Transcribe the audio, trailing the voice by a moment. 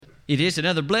It is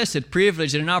another blessed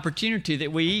privilege and an opportunity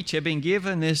that we each have been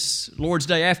given this Lord's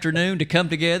Day afternoon to come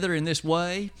together in this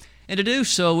way and to do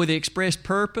so with the express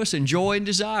purpose and joy and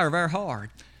desire of our heart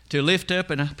to lift up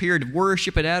in a period of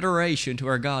worship and adoration to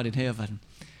our God in heaven.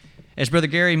 As Brother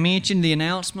Gary mentioned the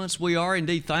announcements, we are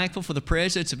indeed thankful for the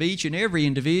presence of each and every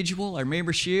individual, our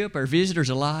membership, our visitors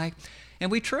alike, and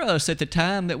we trust that the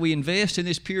time that we invest in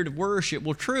this period of worship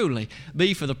will truly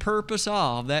be for the purpose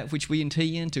of that which we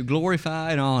intend to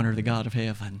glorify and honor the God of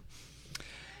heaven.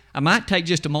 I might take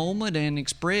just a moment and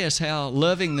express how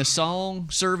loving the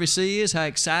song service is, how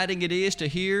exciting it is to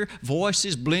hear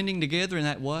voices blending together in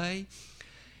that way.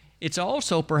 It's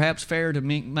also perhaps fair to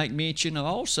make mention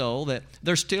also that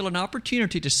there's still an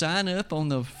opportunity to sign up on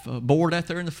the board out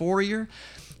there in the foyer.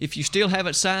 If you still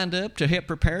haven't signed up to help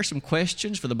prepare some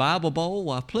questions for the Bible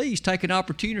Bowl, please take an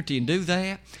opportunity and do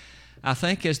that. I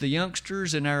think as the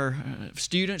youngsters and our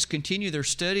students continue their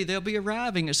study, they'll be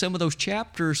arriving at some of those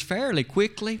chapters fairly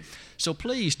quickly. So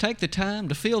please take the time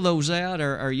to fill those out.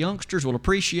 Our youngsters will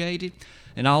appreciate it.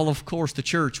 And all, of course, the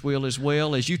church will as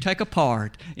well as you take a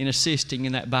part in assisting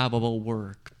in that Bible Bowl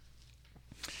work.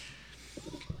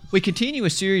 We continue a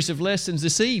series of lessons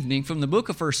this evening from the book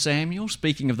of 1 Samuel,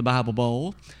 speaking of the Bible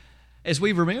Bowl. As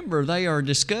we remember, they are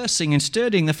discussing and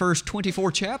studying the first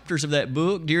 24 chapters of that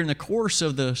book during the course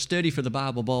of the study for the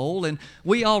Bible Bowl, and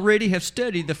we already have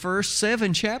studied the first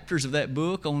 7 chapters of that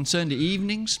book on Sunday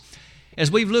evenings.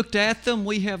 As we've looked at them,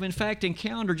 we have in fact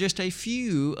encountered just a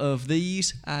few of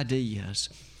these ideas.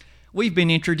 We've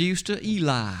been introduced to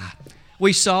Eli.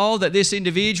 We saw that this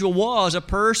individual was a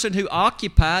person who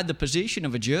occupied the position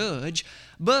of a judge,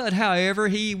 but, however,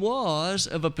 he was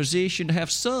of a position to have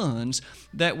sons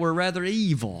that were rather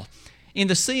evil, in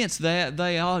the sense that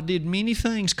they all did many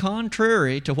things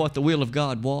contrary to what the will of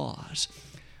God was.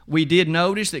 We did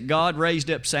notice that God raised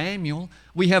up Samuel.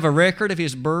 We have a record of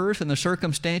his birth and the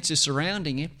circumstances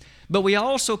surrounding it, but we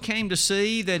also came to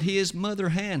see that his mother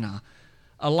Hannah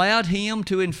allowed him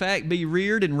to in fact be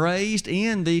reared and raised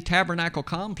in the tabernacle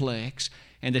complex,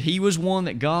 and that he was one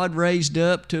that God raised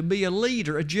up to be a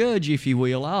leader, a judge, if you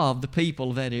will, of the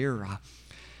people of that era.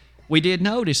 We did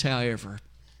notice, however,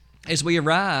 as we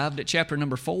arrived at chapter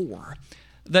number 4,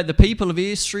 that the people of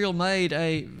Israel made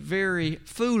a very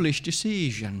foolish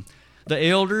decision. The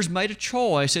elders made a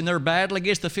choice in their battle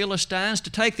against the Philistines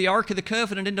to take the Ark of the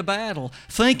Covenant into battle,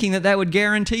 thinking that that would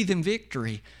guarantee them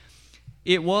victory.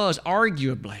 It was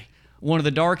arguably one of the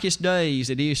darkest days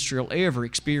that Israel ever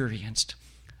experienced.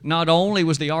 Not only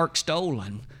was the ark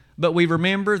stolen, but we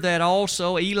remember that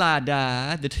also Eli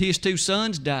died, that his 2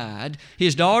 sons died,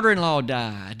 his daughter-in-law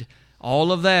died.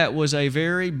 All of that was a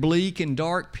very bleak and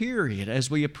dark period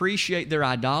as we appreciate their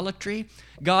idolatry,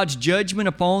 God's judgment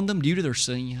upon them due to their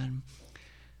sin.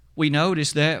 We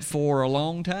noticed that for a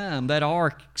long time that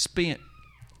ark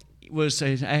was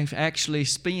actually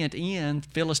spent in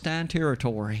Philistine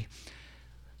territory.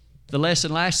 The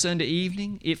lesson last Sunday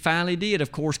evening, it finally did,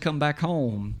 of course, come back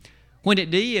home. When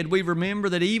it did, we remember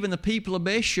that even the people of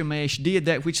Bethshemesh did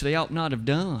that which they ought not have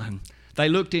done. They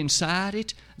looked inside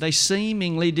it. They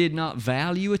seemingly did not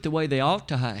value it the way they ought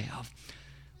to have.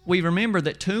 We remember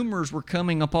that tumors were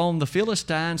coming upon the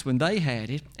Philistines when they had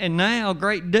it, and now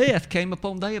great death came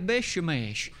upon they of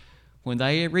Bethshemesh when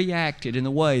they reacted in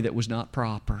the way that was not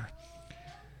proper.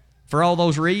 For all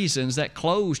those reasons, that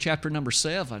closed chapter number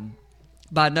 7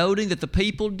 by noting that the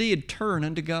people did turn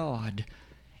unto God.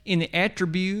 In the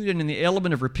attribute and in the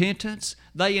element of repentance,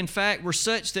 they in fact were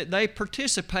such that they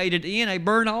participated in a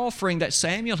burnt offering that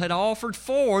Samuel had offered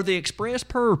for the express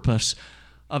purpose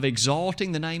of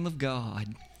exalting the name of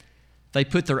God. They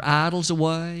put their idols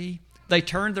away. They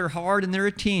turned their heart and their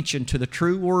attention to the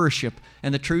true worship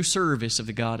and the true service of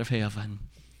the God of heaven.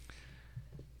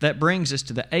 That brings us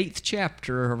to the 8th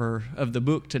chapter of the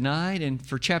book tonight, and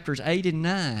for chapters 8 and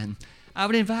 9, I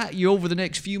would invite you over the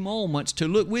next few moments to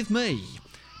look with me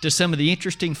to some of the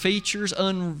interesting features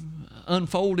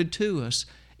unfolded to us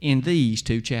in these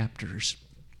 2 chapters.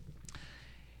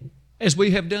 As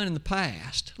we have done in the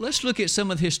past, let's look at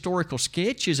some of the historical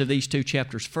sketches of these 2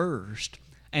 chapters first,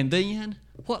 and then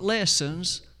what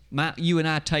lessons might you and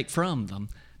I take from them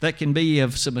that can be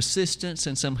of some assistance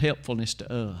and some helpfulness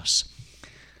to us.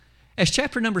 As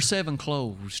chapter number 7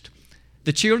 closed,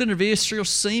 the children of Israel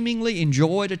seemingly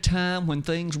enjoyed a time when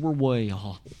things were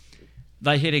well.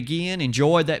 They had again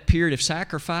enjoyed that period of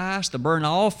sacrifice, the burnt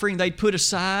offering. They'd put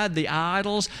aside the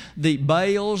idols, the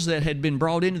Baals that had been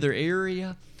brought into their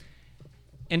area.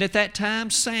 And at that time,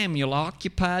 Samuel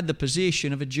occupied the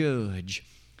position of a judge.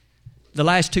 The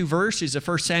last 2 verses of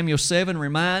 1 Samuel 7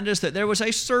 remind us that there was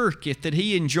a circuit that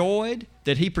he enjoyed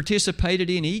that he participated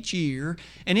in each year,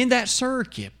 and in that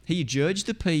circuit, he judged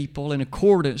the people in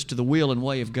accordance to the will and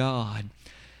way of God.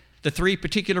 The three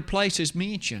particular places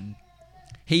mentioned,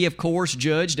 he, of course,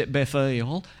 judged at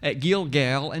Bethel, at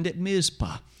Gilgal, and at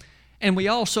Mizpah. And we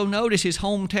also notice his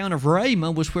hometown of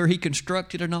Ramah was where he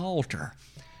constructed an altar.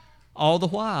 All the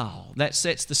while, that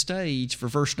sets the stage for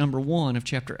verse number 1 of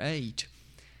chapter 8.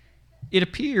 It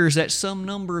appears that some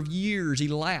number of years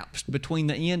elapsed between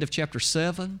the end of chapter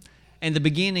 7 and the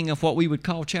beginning of what we would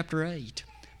call chapter 8,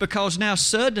 because now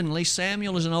suddenly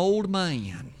Samuel is an old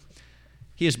man.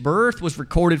 His birth was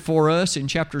recorded for us in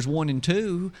chapters 1 and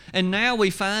 2, and now we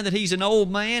find that he's an old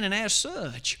man, and as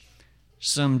such,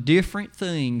 some different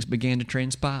things began to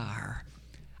transpire.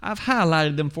 I've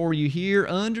highlighted them for you here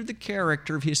under the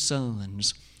character of his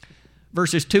sons.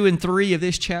 Verses 2 and 3 of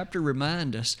this chapter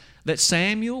remind us that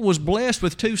Samuel was blessed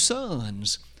with 2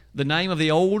 sons. The name of the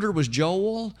older was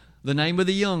Joel, the name of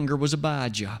the younger was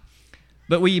Abijah.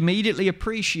 But we immediately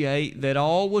appreciate that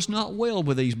all was not well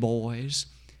with these boys,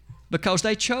 because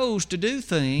they chose to do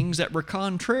things that were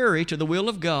contrary to the will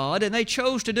of God, and they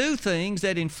chose to do things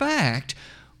that, in fact,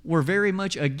 were very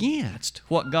much against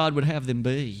what God would have them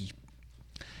be.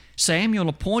 Samuel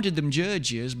appointed them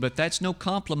judges, but that's no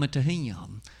compliment to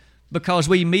him, because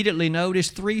we immediately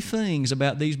notice 3 things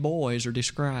about these boys are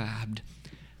described.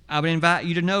 I would invite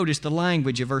you to notice the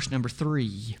language of verse number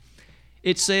 3.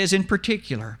 It says in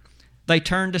particular, they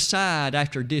turned aside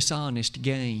after dishonest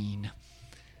gain.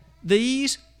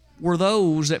 These were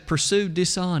those that pursued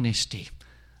dishonesty.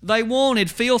 They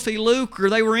wanted filthy lucre.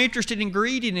 They were interested in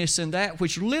greediness and that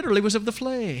which literally was of the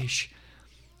flesh.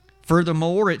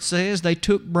 Furthermore, it says they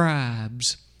took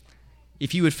bribes.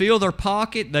 If you would fill their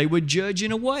pocket, they would judge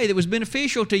in a way that was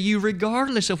beneficial to you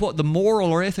regardless of what the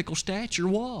moral or ethical stature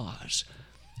was.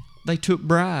 They took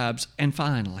bribes, and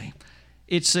finally,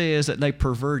 it says that they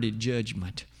perverted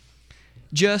judgment.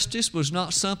 Justice was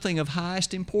not something of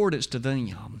highest importance to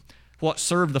them. What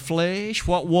served the flesh,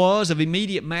 what was of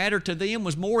immediate matter to them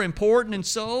was more important, and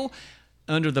so,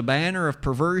 under the banner of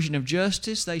perversion of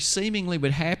justice, they seemingly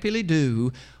would happily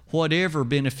do whatever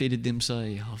benefited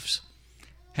themselves.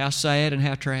 How sad and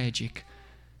how tragic.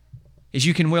 As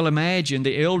you can well imagine,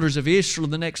 the elders of Israel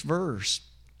in the next verse,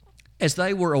 as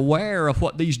they were aware of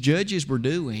what these judges were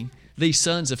doing, these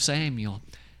sons of Samuel,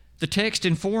 the text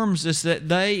informs us that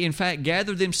they, in fact,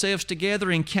 gathered themselves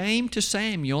together and came to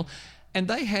Samuel, and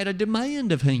they had a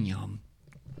demand of him.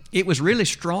 It was really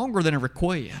stronger than a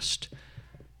request.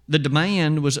 The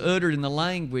demand was uttered in the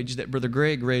language that Brother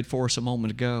Greg read for us a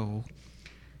moment ago.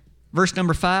 Verse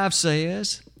number 5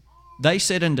 says, they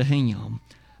said unto him,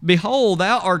 Behold,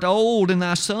 thou art old, and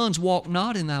thy sons walk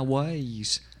not in thy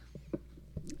ways.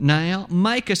 Now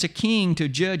make us a king to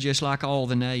judge us like all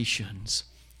the nations.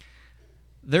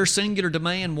 Their singular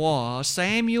demand was,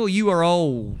 Samuel, you are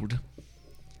old.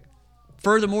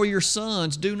 Furthermore, your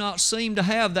sons do not seem to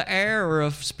have the air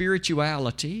of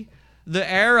spirituality, the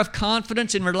air of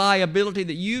confidence and reliability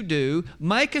that you do.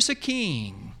 Make us a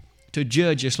king to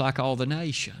judge us like all the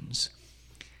nations.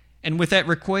 And with that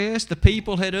request, the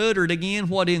people had uttered again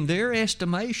what in their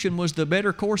estimation was the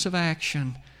better course of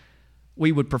action.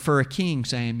 We would prefer a king,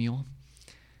 Samuel.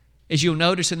 As you'll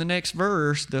notice in the next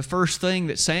verse, the first thing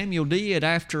that Samuel did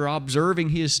after observing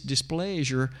his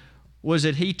displeasure was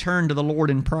that he turned to the Lord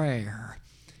in prayer.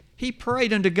 He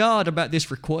prayed unto God about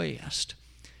this request.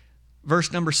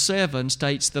 Verse number 7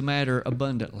 states the matter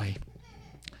abundantly.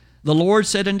 The Lord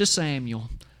said unto Samuel,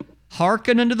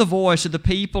 Hearken unto the voice of the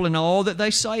people in all that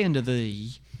they say unto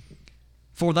thee,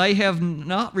 for they have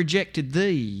not rejected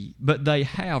thee, but they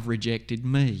have rejected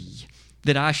me,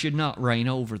 that I should not reign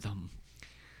over them.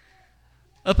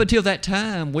 Up until that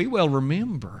time, we well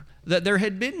remember that there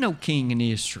had been no king in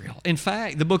Israel. In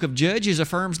fact, the book of Judges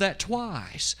affirms that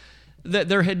twice, that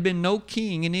there had been no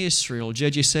king in Israel.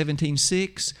 Judges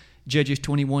 17:6, Judges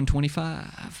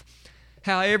 21:25.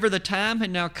 However, the time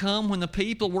had now come when the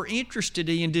people were interested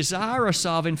in, desirous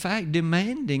of, in fact,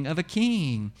 demanding of a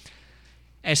king.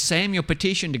 As Samuel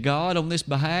petitioned to God on this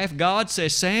behalf, God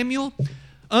says, Samuel,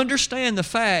 understand the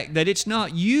fact that it's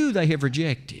not you they have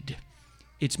rejected,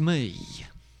 it's me.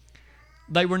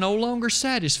 They were no longer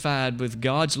satisfied with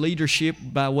God's leadership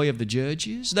by way of the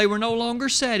judges. They were no longer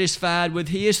satisfied with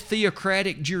His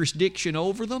theocratic jurisdiction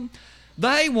over them.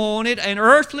 They wanted an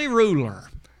earthly ruler.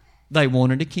 They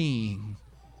wanted a king.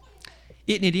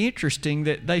 Isn't it interesting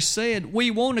that they said,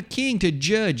 we want a king to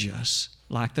judge us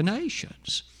like the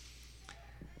nations?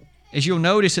 As you'll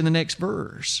notice in the next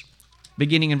verse,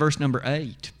 beginning in verse number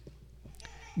 8,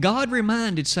 God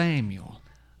reminded Samuel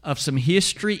of some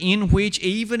history in which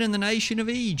even in the nation of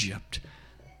Egypt,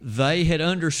 They had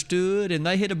understood and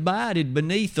they had abided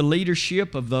beneath the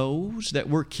leadership of those that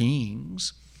were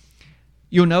kings.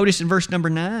 You'll notice in verse number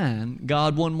 9,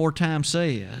 God one more time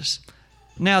says,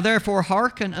 "Now therefore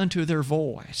hearken unto their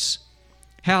voice.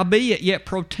 Howbeit yet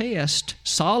protest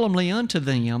solemnly unto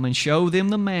them, and show them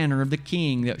the manner of the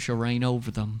king that shall reign over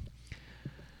them."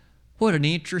 What an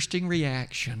interesting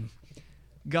reaction.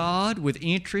 God, with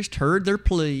interest, heard their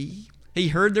plea. He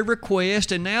heard their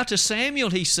request, and now to Samuel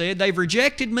he said, "They've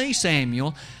rejected me,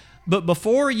 Samuel, but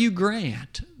before you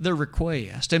grant their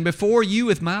request, and before you,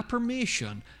 with my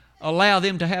permission, allow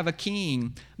them to have a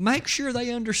king, make sure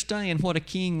they understand what a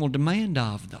king will demand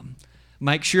of them.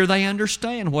 Make sure they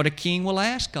understand what a king will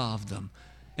ask of them,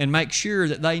 and make sure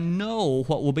that they know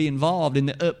what will be involved in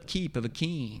the upkeep of a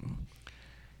king."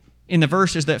 In the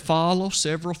verses that follow,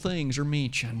 several things are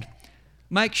mentioned.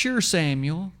 "Make sure,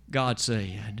 Samuel," God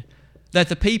said, "that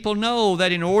the people know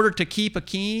that in order to keep a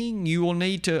king, you will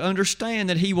need to understand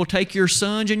that he will take your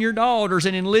sons and your daughters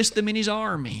and enlist them in his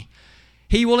army.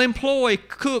 He will employ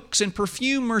cooks and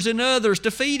perfumers and others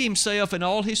to feed himself and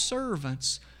all his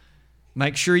servants.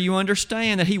 Make sure you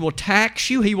understand that he will tax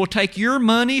you. He will take your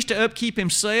monies to upkeep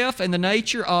himself and the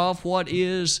nature of what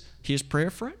is his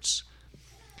preference."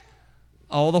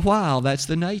 All the while, that's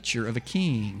the nature of a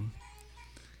king.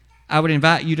 I would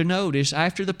invite you to notice,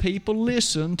 after the people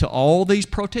listened to all these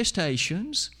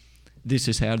protestations, this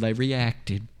is how they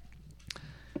reacted.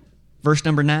 Verse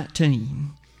number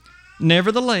 19.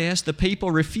 "Nevertheless, the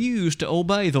people refused to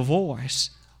obey the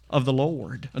voice of the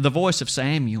Lord, the voice of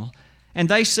Samuel. And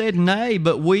they said, Nay,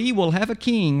 but we will have a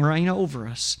king reign over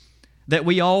us, that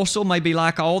we also may be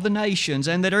like all the nations,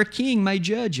 and that our king may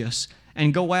judge us,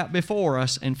 and go out before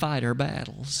us and fight our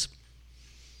battles."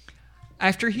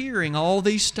 After hearing all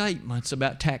these statements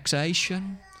about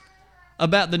taxation,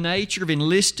 about the nature of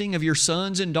enlisting of your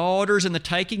sons and daughters and the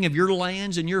taking of your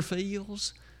lands and your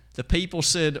fields, the people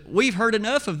said, "We've heard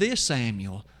enough of this,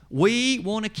 Samuel. We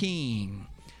want a king,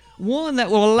 one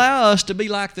that will allow us to be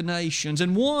like the nations,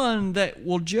 and one that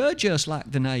will judge us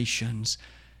like the nations,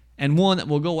 and one that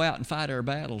will go out and fight our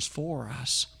battles for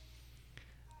us.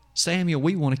 Samuel,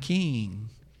 we want a king."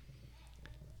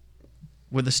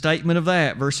 With the statement of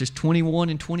that, verses 21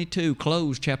 and 22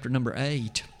 close chapter number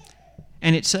 8.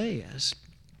 And it says,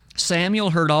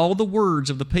 "Samuel heard all the words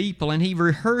of the people, and he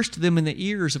rehearsed them in the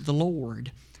ears of the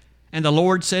Lord. And the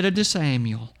Lord said unto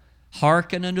Samuel,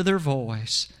 Hearken unto their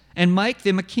voice, and make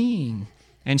them a king.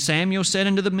 And Samuel said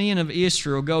unto the men of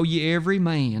Israel, Go ye every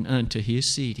man unto his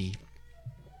city."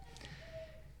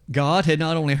 God had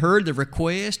not only heard the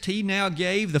request, He now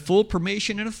gave the full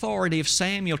permission and authority of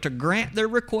Samuel to grant their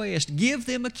request, give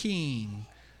them a king.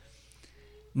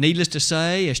 Needless to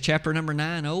say, as chapter number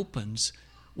 9 opens,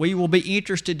 we will be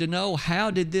interested to know,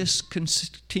 how did this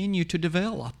continue to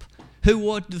develop? Who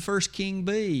would the first king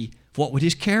be? What would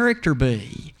his character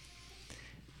be?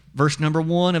 Verse number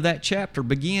 1 of that chapter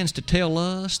begins to tell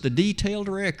us the detailed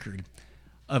record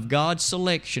of God's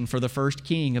selection for the first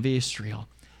king of Israel.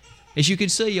 As you can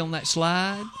see on that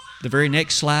slide, the very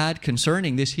next slide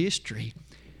concerning this history,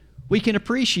 we can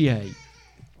appreciate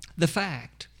the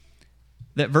fact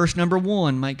that verse number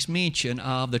 1 makes mention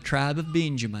of the tribe of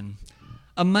Benjamin,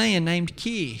 a man named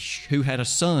Kish who had a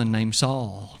son named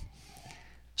Saul.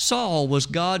 Saul was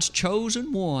God's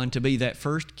chosen one to be that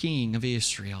first king of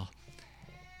Israel.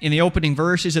 In the opening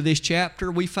verses of this chapter,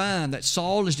 we find that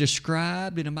Saul is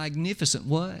described in a magnificent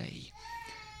way.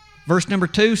 Verse number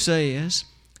 2 says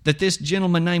that this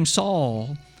gentleman named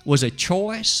Saul was a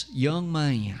choice young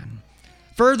man.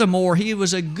 Furthermore, he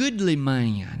was a goodly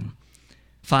man.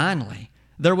 Finally,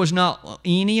 there was not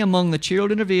any among the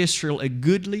children of Israel a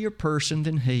goodlier person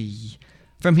than he.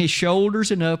 From his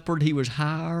shoulders and upward, he was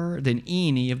higher than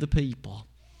any of the people.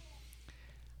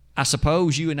 I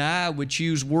suppose you and I would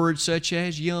choose words such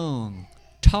as young,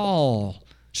 tall,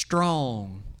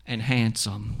 strong, and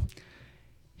handsome.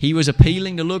 He was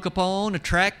appealing to look upon,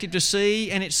 attractive to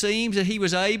see, and it seems that he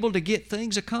was able to get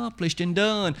things accomplished and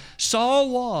done.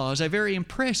 Saul was a very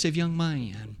impressive young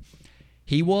man.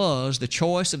 He was the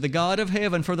choice of the God of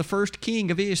heaven for the first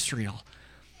king of Israel.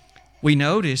 We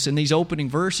notice in these opening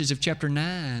verses of chapter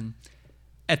 9,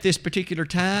 at this particular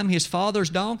time, his father's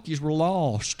donkeys were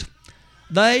lost.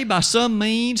 They, by some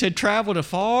means, had traveled a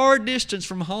far distance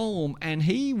from home, and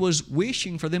he was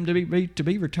wishing for them to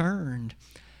be returned.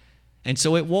 And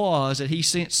so it was that he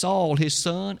sent Saul, his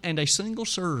son, and a single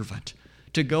servant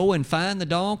to go and find the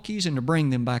donkeys and to bring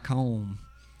them back home.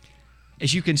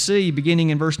 As you can see, beginning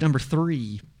in verse number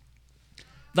 3,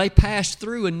 they passed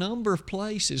through a number of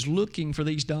places looking for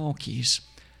these donkeys.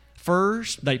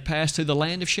 First, they passed through the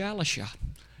land of Shalisha.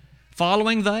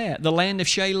 Following that, the land of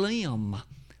Shalem.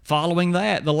 Following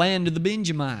that, the land of the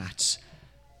Benjamites,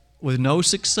 with no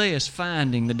success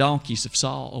finding the donkeys of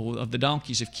Saul, of the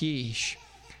donkeys of Kish.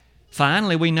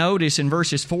 Finally, we notice in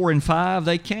verses 4 and 5,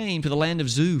 they came to the land of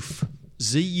Zuph,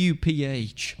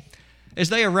 Z-U-P-H. As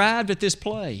they arrived at this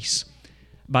place,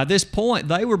 by this point,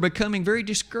 they were becoming very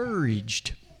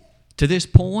discouraged. To this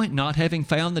point, not having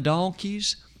found the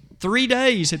donkeys, 3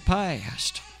 days had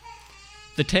passed.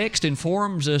 The text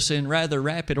informs us in rather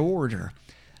rapid order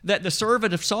that the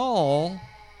servant of Saul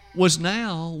was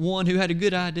now one who had a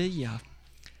good idea.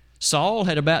 Saul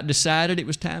had about decided it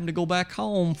was time to go back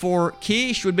home, for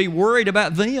Kish would be worried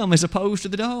about them as opposed to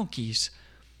the donkeys.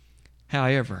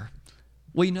 However,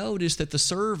 we notice that the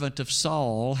servant of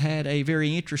Saul had a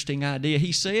very interesting idea.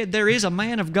 He said, "There is a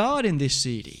man of God in this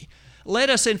city.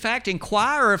 Let us, in fact,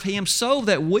 inquire of him so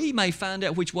that we may find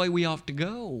out which way we ought to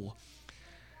go."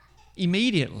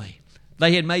 Immediately,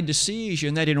 they had made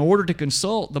decision that in order to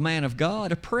consult the man of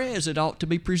God, a present ought to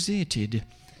be presented.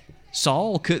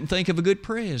 Saul couldn't think of a good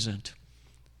present.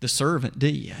 The servant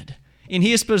did. In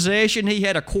his possession, he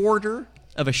had 1/4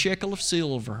 of a shekel of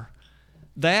silver.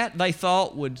 That, they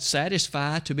thought, would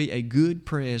satisfy to be a good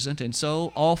present, and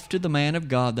so off to the man of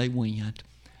God they went.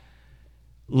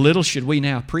 Little should we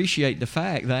now appreciate the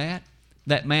fact that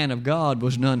that man of God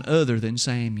was none other than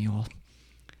Samuel.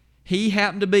 He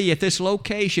happened to be at this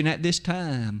location at this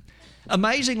time.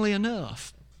 Amazingly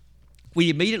enough, we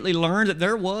immediately learned that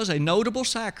there was a notable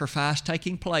sacrifice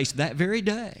taking place that very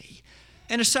day,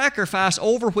 and a sacrifice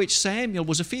over which Samuel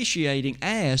was officiating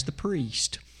as the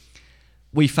priest.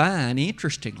 We find,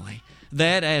 interestingly,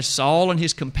 that as Saul and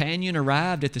his companion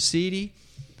arrived at the city,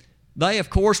 they, of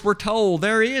course, were told,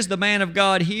 "There is the man of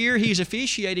God here. He's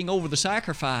officiating over the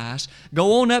sacrifice.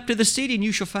 Go on up to the city and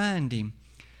you shall find him."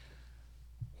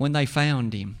 When they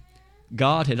found him,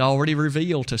 God had already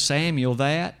revealed to Samuel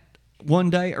that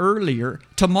one day earlier,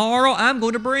 "Tomorrow I'm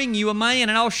going to bring you a man,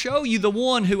 and I'll show you the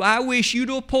one who I wish you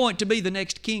to appoint to be the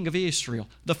next king of Israel,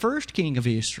 the first king of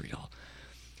Israel."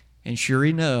 And sure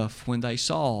enough, when they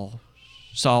saw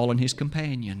Saul and his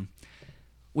companion,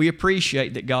 we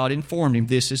appreciate that God informed him,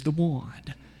 "This is the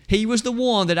one. He was the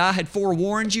one that I had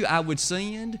forewarned you I would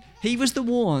send. He was the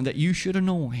one that you should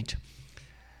anoint."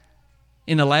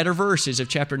 In the latter verses of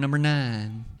chapter number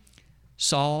 9,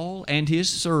 Saul and his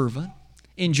servant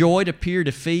enjoyed appeared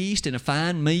a feast and a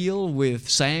fine meal with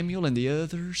Samuel and the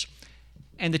others,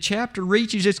 and the chapter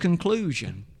reaches its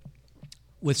conclusion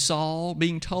with Saul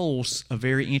being told a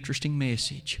very interesting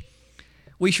message.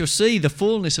 We shall see the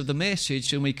fullness of the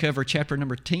message when we cover chapter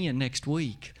number 10 next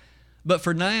week. But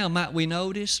for now, might we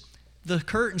notice, the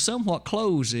curtain somewhat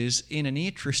closes in an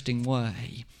interesting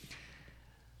way.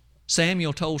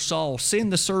 Samuel told Saul,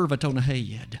 "Send the servant on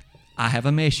ahead. I have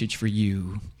a message for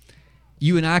you."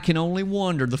 You and I can only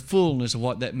wonder the fullness of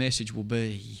what that message will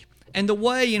be, and the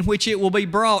way in which it will be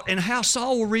brought, and how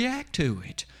Saul will react to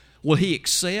it. Will he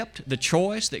accept the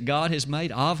choice that God has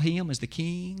made of him as the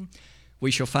king? We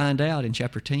shall find out in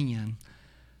chapter 10.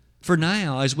 For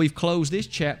now, as we've closed this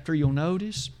chapter, you'll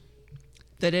notice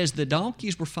that as the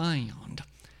donkeys were found,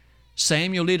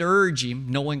 Samuel did urge him,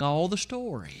 knowing all the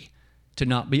story, to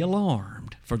not be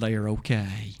alarmed, for they are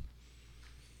okay.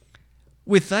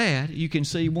 With that, you can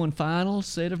see one final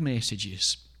set of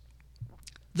messages.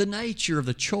 The nature of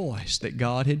the choice that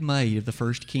God had made of the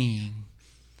first king.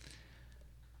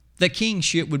 The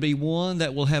kingship would be one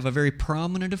that will have a very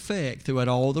prominent effect throughout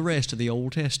all the rest of the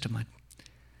Old Testament.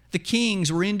 The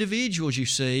kings were individuals, you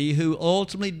see, who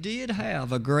ultimately did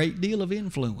have a great deal of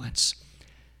influence.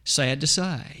 Sad to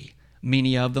say,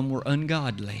 many of them were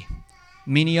ungodly.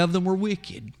 Many of them were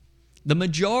wicked. The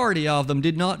majority of them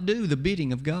did not do the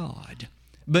bidding of God.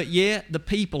 But yet the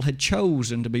people had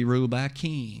chosen to be ruled by a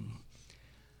king.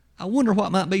 I wonder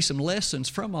what might be some lessons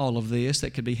from all of this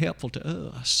that could be helpful to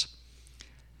us.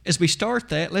 As we start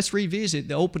that, let's revisit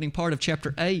the opening part of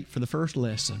chapter 8 for the first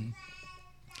lesson.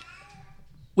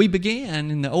 We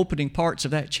began in the opening parts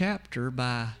of that chapter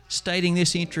by stating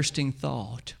this interesting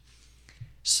thought.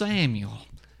 Samuel,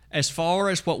 as far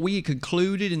as what we had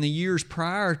concluded in the years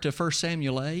prior to 1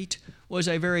 Samuel 8, was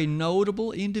a very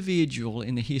notable individual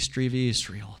in the history of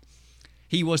Israel.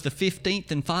 He was the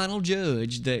 15th and final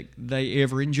judge that they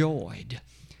ever enjoyed.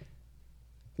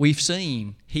 We've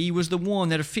seen he was the one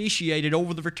that officiated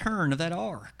over the return of that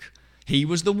ark. He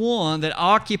was the one that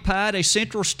occupied a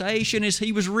central station as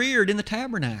he was reared in the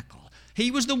tabernacle. He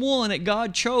was the one that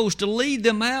God chose to lead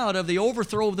them out of the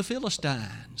overthrow of the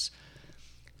Philistines.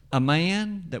 A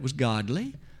man that was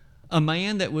godly, a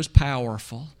man that was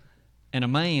powerful, and a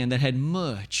man that had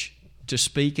much to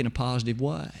speak in a positive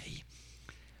way.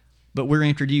 But we're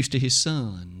introduced to his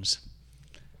sons.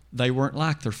 They weren't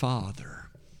like their father.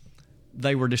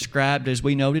 They were described, as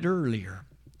we noted earlier,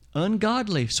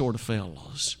 ungodly sort of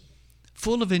fellows,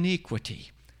 full of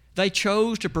iniquity. They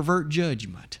chose to pervert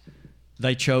judgment.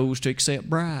 They chose to accept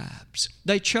bribes.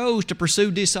 They chose to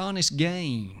pursue dishonest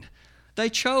gain. They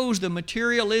chose the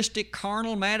materialistic,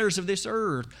 carnal matters of this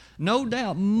earth, no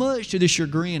doubt much to the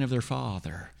chagrin of their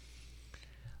father.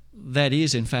 That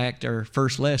is, in fact, our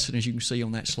first lesson, as you can see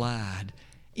on that slide.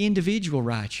 Individual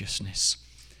righteousness.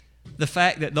 The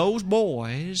fact that those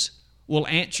boys will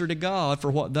answer to God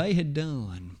for what they had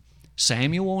done.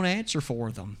 Samuel won't answer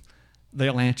for them.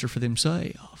 They'll answer for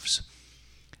themselves.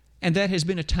 And that has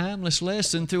been a timeless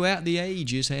lesson throughout the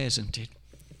ages, hasn't it?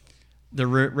 The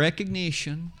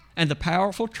recognition and the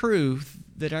powerful truth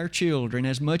that our children,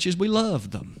 as much as we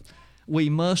love them, we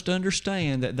must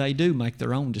understand that they do make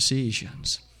their own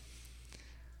decisions.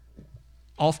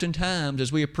 Oftentimes,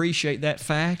 as we appreciate that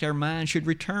fact, our mind should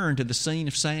return to the scene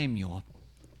of Samuel.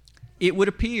 It would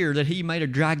appear that he made a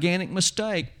gigantic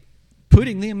mistake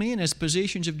putting them in as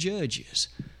positions of judges.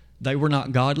 They were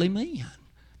not godly men.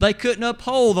 They couldn't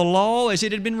uphold the law as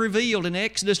it had been revealed in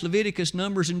Exodus, Leviticus,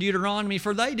 Numbers, and Deuteronomy,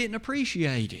 for they didn't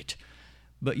appreciate it.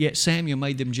 But yet Samuel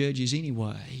made them judges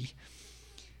anyway.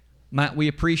 Might we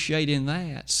appreciate in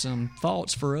that some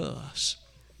thoughts for us?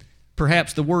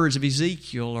 Perhaps the words of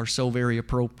Ezekiel are so very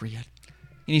appropriate.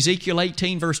 In Ezekiel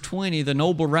 18, verse 20, the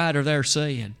noble writer there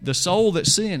said, "The soul that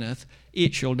sinneth,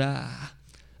 it shall die.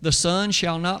 The son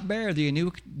shall not bear the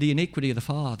iniquity of the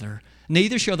father,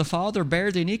 neither shall the father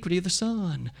bear the iniquity of the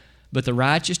son. But the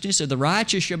righteousness of the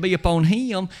righteous shall be upon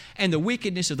him, and the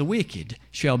wickedness of the wicked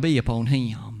shall be upon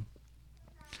him."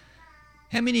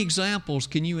 How many examples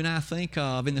can you and I think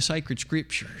of in the sacred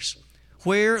Scriptures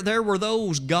where there were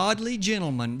those godly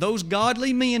gentlemen, those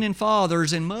godly men and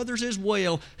fathers and mothers as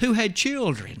well, who had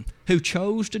children who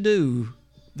chose to do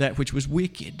that which was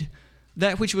wicked,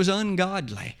 that which was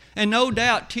ungodly? And no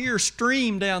doubt tears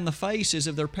streamed down the faces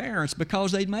of their parents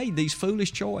because they'd made these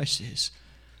foolish choices.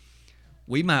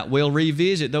 We might well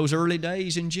revisit those early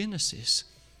days in Genesis.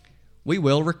 We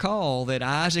will recall that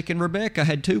Isaac and Rebekah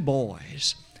had two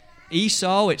boys.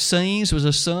 Esau, it seems, was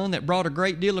a son that brought a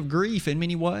great deal of grief in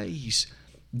many ways.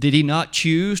 Did he not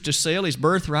choose to sell his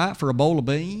birthright for a bowl of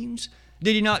beans?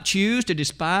 Did he not choose to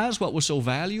despise what was so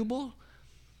valuable?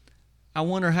 I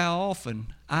wonder how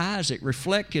often Isaac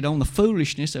reflected on the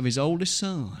foolishness of his oldest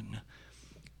son.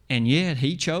 And yet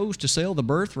he chose to sell the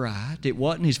birthright. It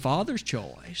wasn't his father's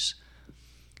choice.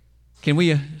 Can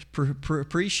we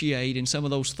appreciate in some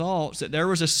of those thoughts that there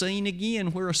was a scene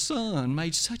again where a son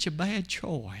made such a bad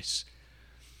choice?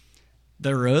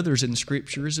 There are others in the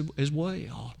Scriptures as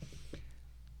well.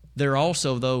 There are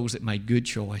also those that made good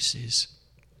choices.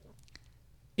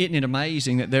 Isn't it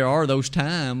amazing that there are those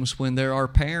times when there are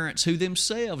parents who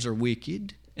themselves are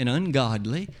wicked and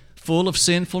ungodly, full of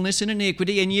sinfulness and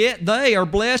iniquity, and yet they are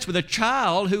blessed with a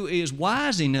child who is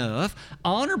wise enough,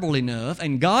 honorable enough,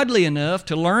 and godly enough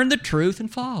to learn the truth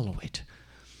and follow it.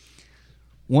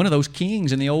 One of those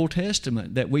kings in the Old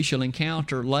Testament that we shall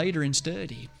encounter later in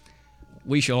study,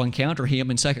 we shall encounter him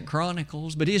in 2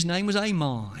 Chronicles, but his name was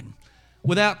Amon.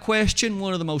 Without question,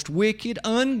 one of the most wicked,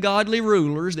 ungodly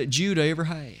rulers that Judah ever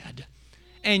had.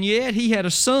 And yet he had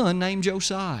a son named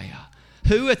Josiah,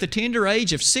 who at the tender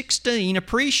age of 16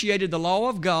 appreciated the law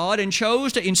of God and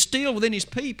chose to instill within his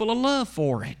people a love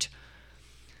for it.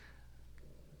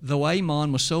 Though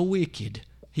Amon was so wicked,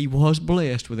 he was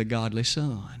blessed with a godly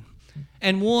son,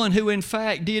 and one who in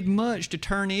fact did much to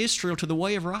turn Israel to the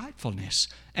way of rightfulness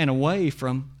and away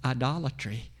from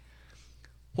idolatry.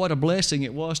 What a blessing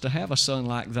it was to have a son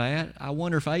like that. I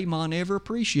wonder if Amon ever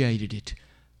appreciated it.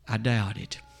 I doubt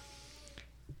it.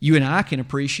 You and I can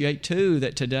appreciate, too,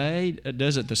 that today,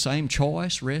 doesn't the same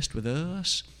choice rest with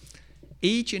us?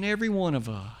 Each and every one of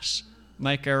us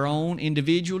make our own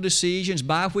individual decisions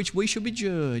by which we shall be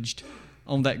judged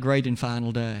on that great and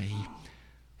final day.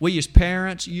 We as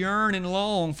parents yearn and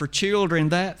long for children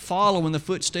that follow in the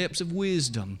footsteps of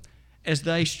wisdom as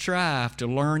they strive to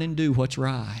learn and do what's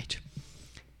right.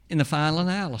 In the final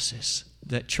analysis,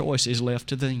 that choice is left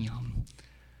to them.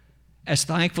 As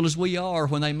thankful as we are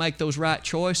when they make those right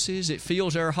choices, it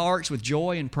fills our hearts with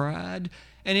joy and pride,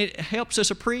 and it helps us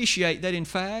appreciate that, in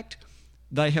fact,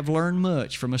 they have learned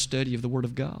much from a study of the Word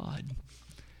of God.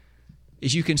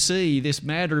 As you can see, this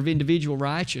matter of individual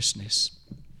righteousness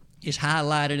is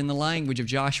highlighted in the language of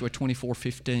Joshua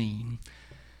 24:15.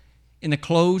 In the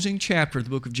closing chapter of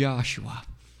the book of Joshua,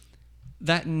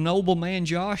 that noble man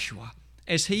Joshua,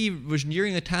 as he was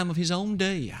nearing the time of his own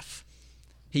death,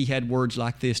 he had words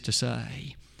like this to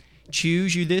say: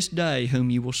 "Choose you this day whom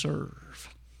you will serve."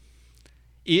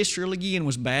 Israel again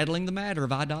was battling the matter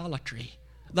of idolatry.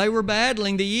 They were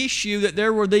battling the issue that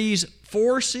there were these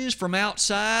forces from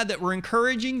outside that were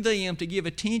encouraging them to give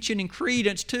attention and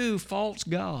credence to false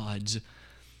gods.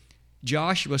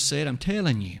 Joshua said, I'm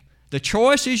telling you, the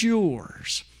choice is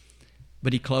yours.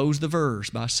 But he closed the verse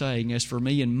by saying, as for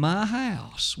me and my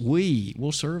house, we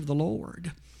will serve the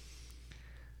Lord.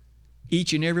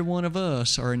 Each and every one of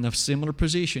us are in a similar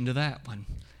position to that one.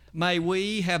 May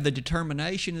we have the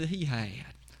determination that he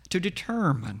had to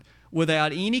determine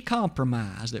without any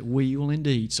compromise that we will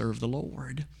indeed serve the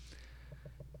Lord.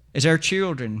 As our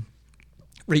children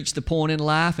reach the point in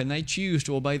life and they choose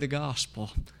to obey the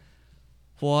gospel,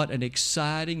 what an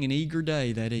exciting and eager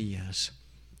day that is.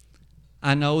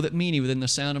 I know that many within the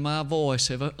sound of my voice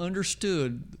have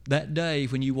understood that day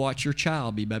when you watch your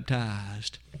child be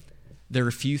baptized. There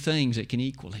are few things that can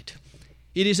equal it.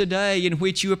 It is a day in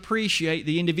which you appreciate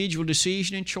the individual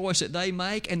decision and choice that they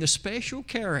make and the special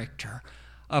character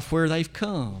of where they've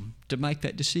come to make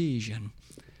that decision.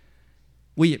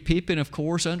 We at Pippin, of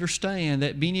course, understand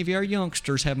that many of our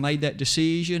youngsters have made that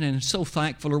decision, and so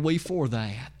thankful are we for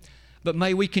that. But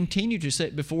may we continue to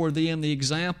set before them the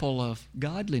example of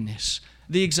godliness,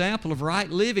 the example of right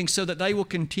living, so that they will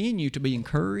continue to be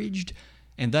encouraged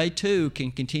and they too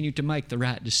can continue to make the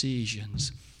right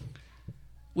decisions.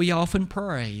 We often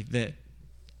pray that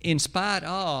in spite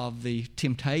of the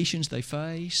temptations they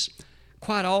face,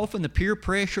 quite often the peer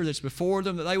pressure that's before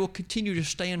them, that they will continue to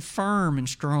stand firm and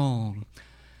strong.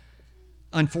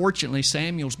 Unfortunately,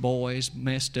 Samuel's boys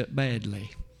messed up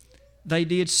badly. They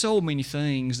did so many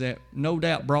things that no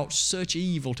doubt brought such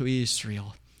evil to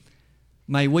Israel.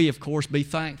 May we, of course, be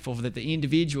thankful that the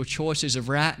individual choices of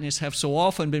rightness have so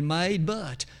often been made,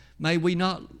 but may we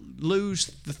not lose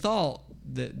the thought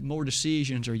that more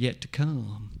decisions are yet to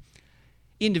come.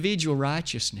 Individual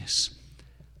righteousness.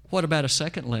 What about a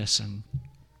second lesson?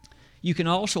 You can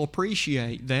also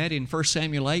appreciate that in 1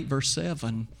 Samuel 8, verse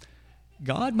 7.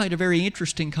 God made a very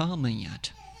interesting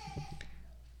comment.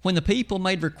 When the people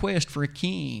made request for a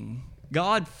king,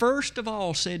 God first of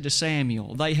all said to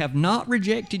Samuel, they have not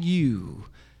rejected you,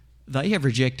 they have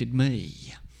rejected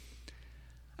me.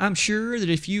 I'm sure that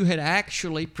if you had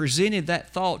actually presented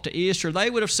that thought to Israel, they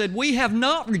would have said, we have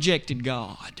not rejected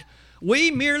God.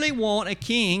 We merely want a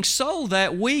king so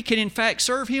that we can in fact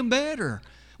serve Him better.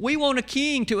 We want a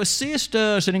king to assist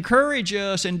us and encourage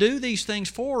us and do these things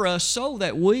for us so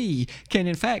that we can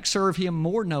in fact serve Him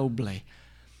more nobly.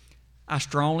 I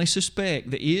strongly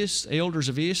suspect the elders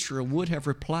of Israel would have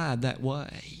replied that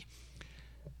way.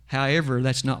 However,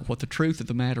 that's not what the truth of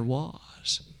the matter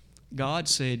was. God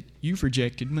said, you've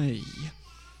rejected me.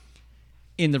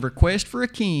 In the request for a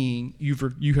king,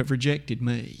 you have rejected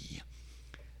me.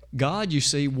 God, you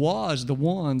see, was the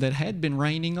one that had been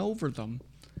reigning over them.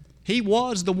 He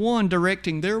was the one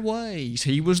directing their ways.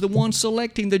 He was the one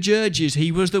selecting the judges.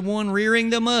 He was the one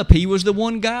rearing them up. He was the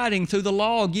one guiding through the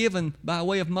law given by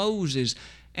way of Moses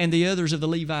and the others of the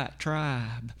Levite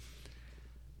tribe.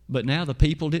 But now the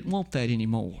people didn't want that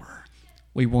anymore.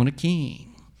 We want a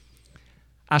king.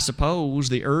 I suppose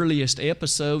the earliest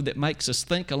episode that makes us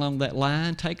think along that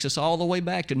line takes us all the way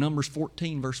back to Numbers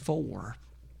 14, verse 4.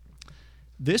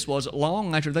 This wasn't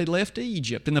long after they left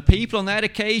Egypt, and the people on that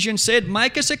occasion said,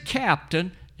 make us a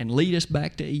captain and lead us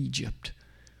back to Egypt.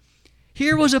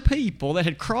 Here was a people that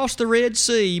had crossed the Red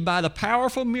Sea by the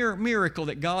powerful miracle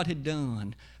that God had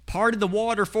done. Parted the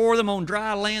water for them on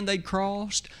dry land they'd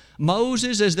crossed.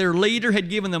 Moses, as their leader, had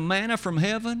given them manna from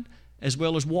heaven as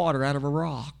well as water out of a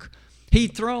rock.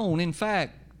 He'd thrown, in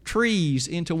fact, trees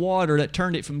into water that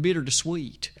turned it from bitter to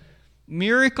sweet.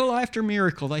 Miracle after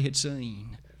miracle they had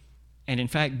seen and in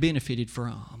fact benefited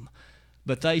from.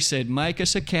 But they said, make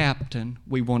us a captain,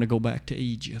 we want to go back to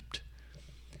Egypt.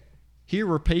 Here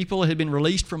were people that had been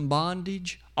released from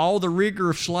bondage, all the rigor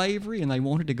of slavery, and they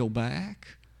wanted to go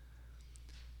back.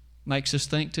 Makes us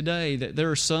think today that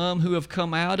there are some who have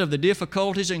come out of the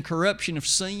difficulties and corruption of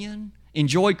sin,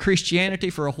 enjoyed Christianity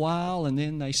for a while, and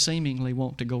then they seemingly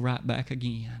want to go right back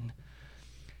again.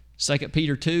 2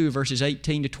 Peter 2, verses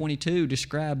 18 to 22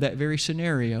 describe that very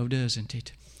scenario, doesn't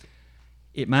it?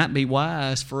 It might be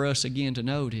wise for us again to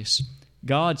notice,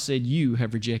 God said, you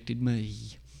have rejected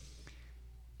me.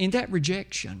 In that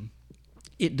rejection,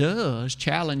 it does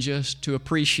challenge us to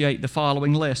appreciate the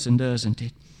following lesson, doesn't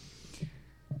it?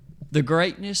 The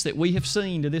greatness that we have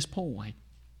seen to this point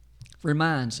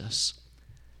reminds us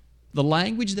the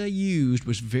language they used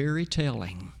was very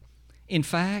telling. In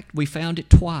fact, we found it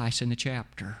twice in the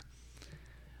chapter.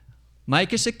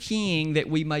 Make us a king that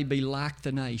we may be like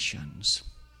the nations.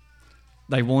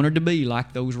 They wanted to be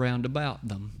like those round about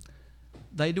them.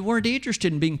 They weren't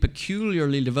interested in being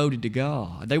peculiarly devoted to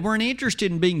God. They weren't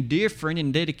interested in being different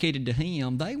and dedicated to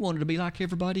Him. They wanted to be like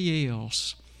everybody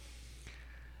else.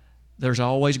 There's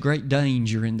always great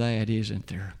danger in that, isn't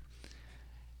there?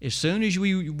 As soon as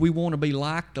we want to be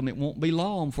like them, it won't be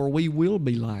long before we will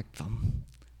be like them.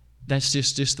 That's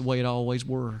just the way it always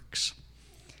works.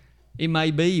 It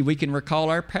may be we can recall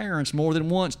our parents more than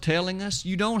once telling us,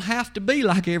 you don't have to be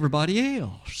like everybody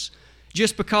else.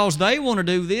 Just because they want to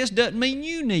do this doesn't mean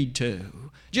you need to.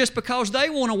 Just because they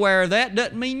want to wear that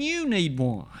doesn't mean you need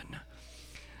one.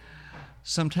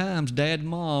 Sometimes Dad and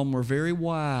Mom were very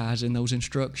wise in those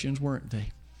instructions, weren't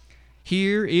they?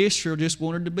 Here, Israel just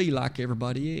wanted to be like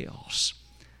everybody else.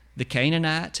 The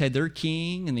Canaanites had their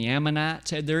king, and the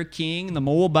Ammonites had their king, and the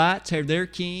Moabites had their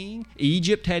king.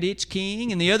 Egypt had its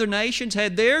king, and the other nations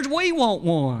had theirs. We want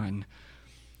one.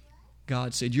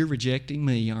 God said, you're rejecting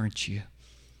me, aren't you?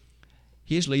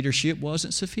 His leadership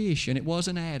wasn't sufficient. It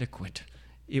wasn't adequate.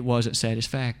 It wasn't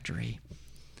satisfactory.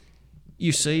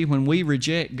 You see, when we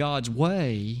reject God's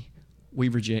way, we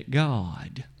reject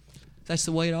God. That's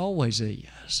the way it always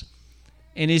is.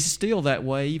 And it's still that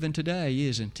way even today,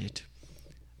 isn't it?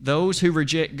 Those who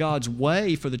reject God's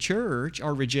way for the church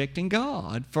are rejecting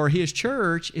God, for His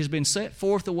church has been set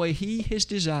forth the way He has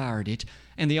desired it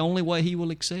and the only way He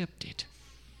will accept it.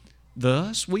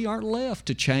 Thus, we aren't left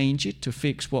to change it to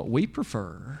fix what we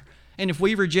prefer. And if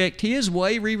we reject His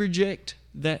way, we reject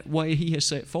that way He has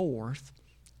set forth,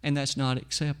 and that's not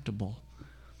acceptable.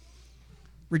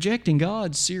 Rejecting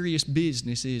God's serious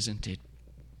business, isn't it?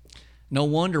 No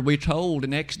wonder we're told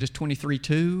in Exodus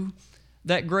 23:2,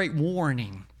 that great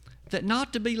warning, that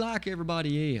not to be like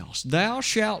everybody else. Thou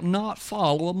shalt not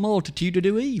follow a multitude to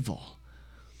do evil.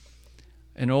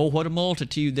 And oh, what a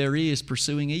multitude there is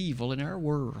pursuing evil in our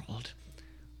world.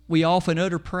 We often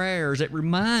utter prayers that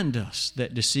remind us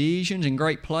that decisions in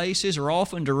great places are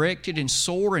often directed in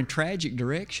sore and tragic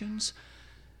directions.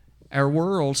 Our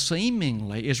world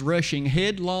seemingly is rushing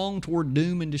headlong toward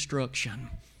doom and destruction.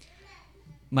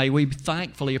 May we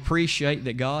thankfully appreciate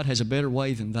that God has a better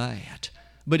way than that.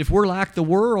 But if we're like the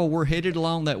world, we're headed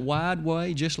along that wide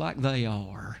way just like they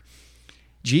are.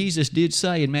 Jesus did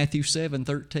say in Matthew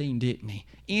 7:13, didn't He?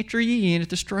 Enter ye in at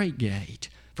the strait gate.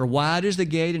 For wide is the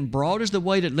gate and broad is the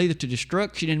way that leadeth to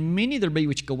destruction, and many there be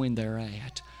which go in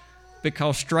thereat.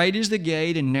 Because strait is the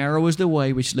gate and narrow is the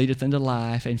way which leadeth unto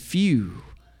life, and few,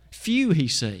 He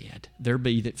said, there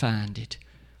be that find it.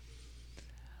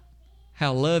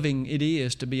 How loving it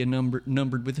is to be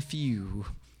numbered with a few.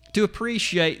 To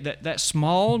appreciate that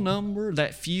small number,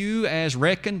 that few as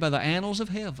reckoned by the annals of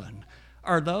heaven,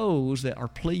 are those that are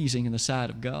pleasing in the sight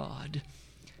of God.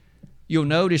 You'll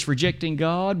notice rejecting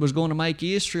God was going to make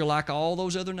Israel like all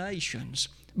those other nations,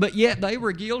 but yet they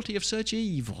were guilty of such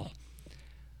evil.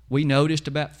 We noticed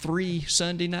about 3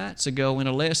 Sunday nights ago in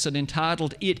a lesson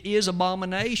entitled, It is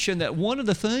Abomination, that one of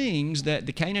the things that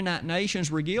the Canaanite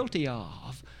nations were guilty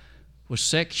of was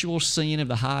sexual sin of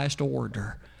the highest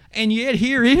order. And yet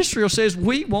here Israel says,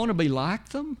 we want to be like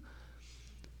them.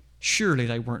 Surely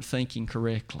they weren't thinking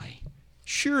correctly.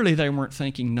 Surely they weren't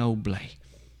thinking nobly.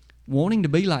 Wanting to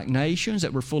be like nations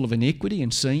that were full of iniquity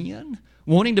and sin.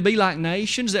 Wanting to be like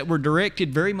nations that were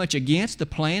directed very much against the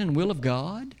plan and will of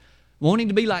God. Wanting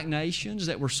to be like nations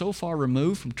that were so far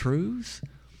removed from truth.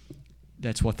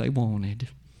 That's what they wanted.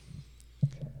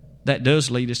 That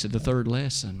does lead us to the third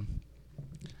lesson.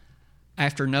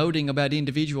 After noting about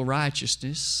individual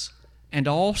righteousness and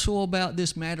also about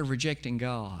this matter of rejecting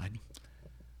God,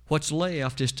 what's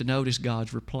left is to notice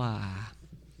God's reply.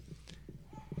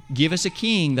 Give us a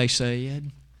king, they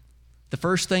said. The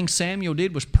first thing Samuel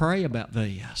did was pray about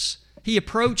this. He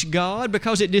approached God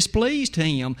because it displeased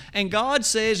Him, and God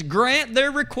says, grant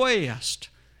their request.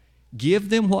 Give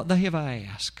them what they have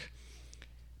asked.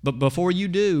 But before you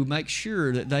do, make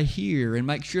sure that they hear and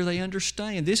make sure they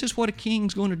understand. This is what a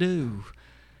king's going to do.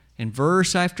 And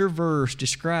verse after verse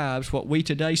describes what we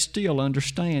today still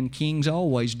understand kings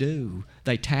always do.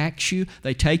 They tax you,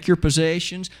 they take your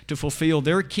possessions to fulfill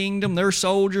their kingdom, their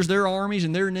soldiers, their armies,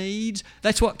 and their needs.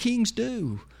 That's what kings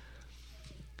do.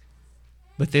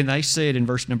 But then they said in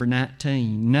verse number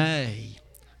 19, Nay,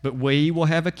 but we will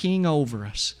have a king over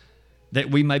us, that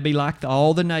we may be like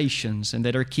all the nations, and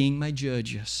that our king may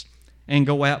judge us, and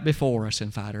go out before us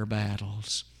and fight our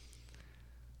battles.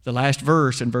 The last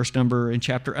verse in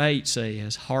chapter 8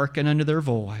 says, Hearken unto their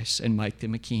voice, and make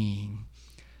them a king.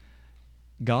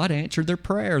 God answered their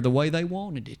prayer the way they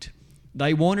wanted it.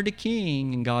 They wanted a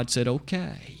king, and God said,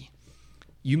 okay,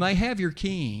 you may have your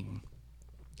king.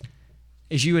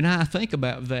 As you and I think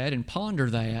about that and ponder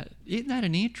that, isn't that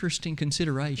an interesting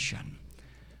consideration?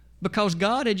 Because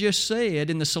God had just said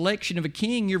in the selection of a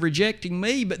king, you're rejecting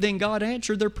me, but then God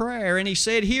answered their prayer and He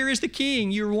said, here is the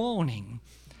king you're wanting.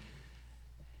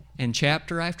 And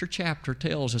chapter after chapter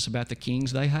tells us about the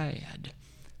kings they had.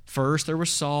 First there was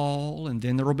Saul, and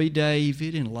then there will be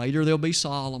David, and later there'll be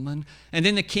Solomon. And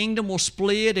then the kingdom will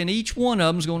split, and each one of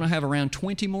them is going to have around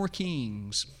 20 more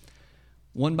kings.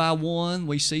 One by one,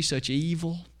 we see such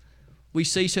evil. We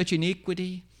see such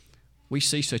iniquity. We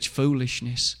see such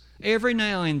foolishness. Every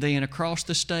now and then across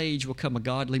the stage will come a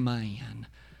godly man,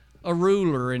 a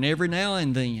ruler, and every now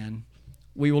and then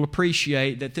we will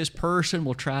appreciate that this person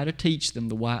will try to teach them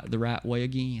the right way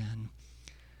again.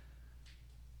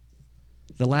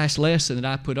 The last lesson that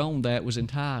I put on that was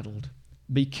entitled,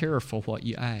 Be Careful What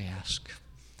You Ask.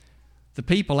 The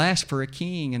people asked for a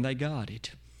king and they got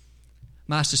it.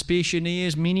 My suspicion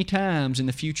is many times in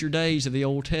the future days of the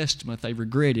Old Testament they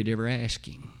regretted ever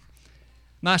asking.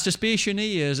 My suspicion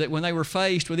is that when they were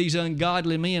faced with these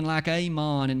ungodly men like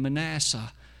Amon and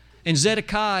Manasseh and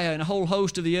Zedekiah and a whole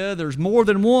host of the others, more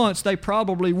than once they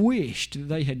probably wished that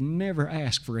they had never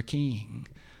asked for a king.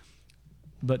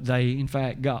 But they, in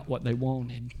fact, got what they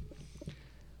wanted.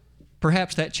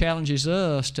 Perhaps that challenges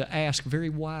us to ask very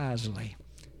wisely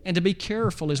and to be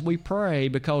careful as we pray,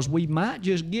 because we might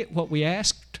just get what we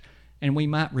asked and we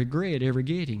might regret ever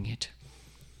getting it.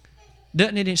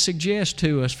 Doesn't it suggest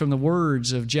to us from the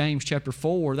words of James chapter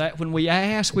 4 that when we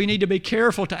ask, we need to be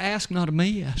careful to ask not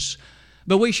amiss,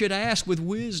 but we should ask with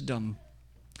wisdom.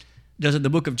 Doesn't the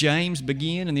book of James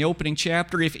begin in the opening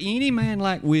chapter, if any man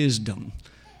lack wisdom,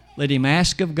 let him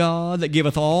ask of God that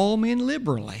giveth all men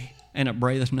liberally and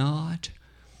upbraideth not?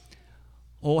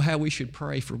 Oh, how we should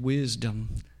pray for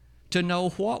wisdom, to know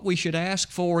what we should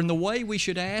ask for and the way we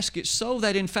should ask it, so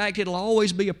that in fact it'll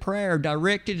always be a prayer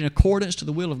directed in accordance to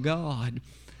the will of God.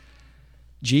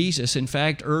 Jesus, in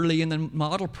fact, early in the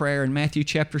model prayer in Matthew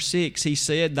chapter 6, He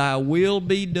said, Thy will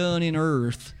be done in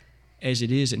earth as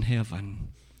it is in heaven.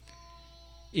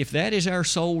 If that is our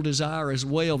sole desire as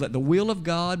well, that the will of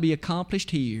God be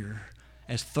accomplished here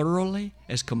as thoroughly,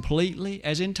 as completely,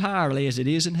 as entirely as it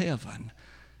is in heaven,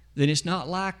 then it's not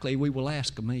likely we will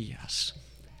ask amiss.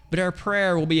 But our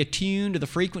prayer will be attuned to the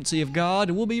frequency of God,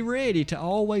 and we'll be ready to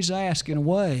always ask in a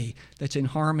way that's in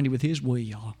harmony with His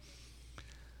will.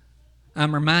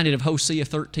 I'm reminded of Hosea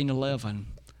 13:11.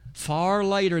 Far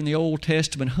later in the Old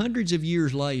Testament, hundreds of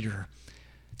years later,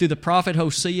 through the prophet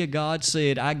Hosea, God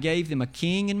said, I gave them a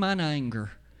king in mine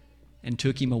anger and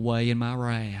took him away in my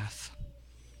wrath.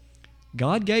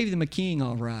 God gave them a king,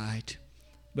 all right,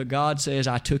 but God says,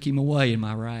 I took him away in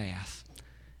my wrath.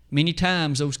 Many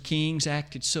times those kings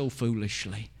acted so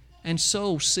foolishly and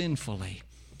so sinfully,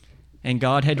 and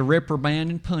God had to reprimand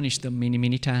and punish them many,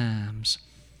 many times.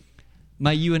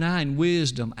 May you and I in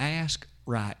wisdom ask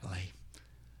rightly.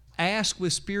 Ask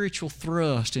with spiritual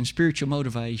thrust and spiritual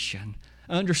motivation,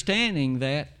 understanding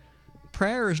that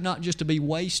prayer is not just to be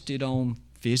wasted on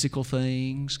physical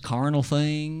things, carnal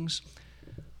things.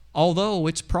 Although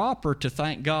it's proper to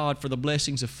thank God for the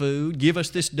blessings of food, give us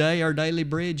this day our daily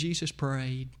bread, Jesus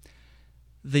prayed.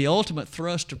 The ultimate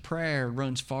thrust of prayer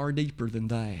runs far deeper than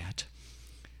that.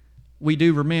 We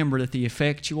do remember that the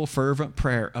effectual, fervent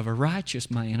prayer of a righteous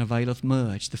man availeth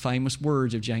much, the famous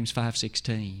words of James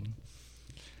 5:16.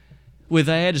 With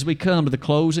that, as we come to the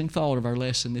closing thought of our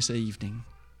lesson this evening,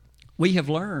 we have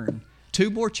learned 2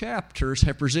 more chapters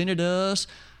have presented us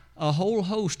a whole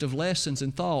host of lessons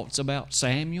and thoughts about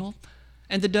Samuel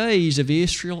and the days of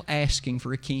Israel asking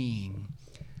for a king.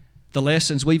 The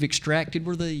lessons we've extracted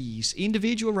were these: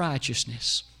 individual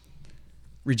righteousness,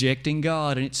 rejecting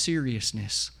God and its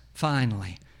seriousness.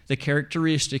 Finally, the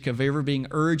characteristic of ever being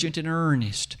urgent and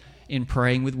earnest in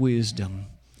praying with wisdom.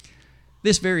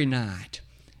 This very night,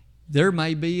 there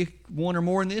may be one or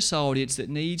more in this audience that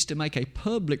needs to make a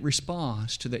public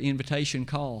response to the invitation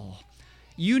call.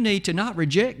 You need to not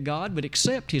reject God, but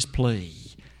accept His plea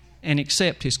and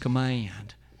accept His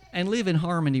command and live in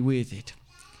harmony with it.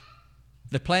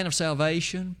 The plan of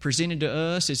salvation presented to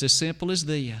us is as simple as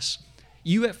this.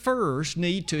 You at first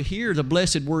need to hear the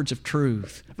blessed words of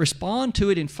truth. Respond to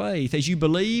it in faith as you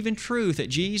believe in truth that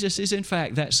Jesus is in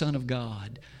fact that Son of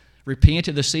God. Repent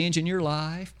of the sins in your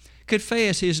life.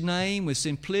 Confess His name with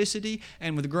simplicity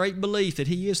and with great belief that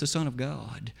He is the Son of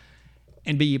God.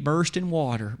 And be immersed in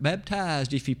water,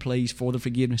 baptized, if you please, for the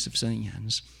forgiveness of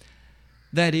sins.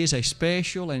 That is a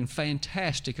special and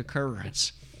fantastic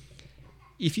occurrence.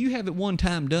 If you have at one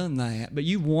time done that, but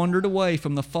you've wandered away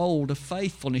from the fold of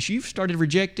faithfulness, you've started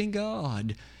rejecting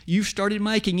God, you've started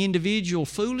making individual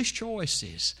foolish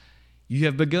choices, you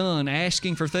have begun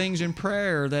asking for things in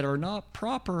prayer that are not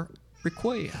proper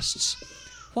requests,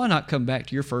 why not come back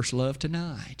to your first love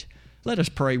tonight? Let us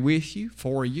pray with you,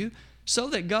 for you, so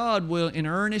that God will, in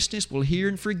earnestness, will hear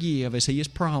and forgive as He has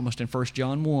promised in 1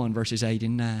 John 1, verses 8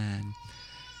 and 9.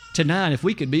 Tonight, if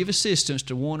we could be of assistance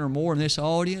to one or more in this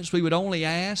audience, we would only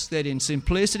ask that in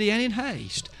simplicity and in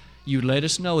haste, you let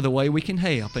us know the way we can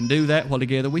help, and do that while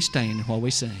together we stand and while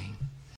we sing.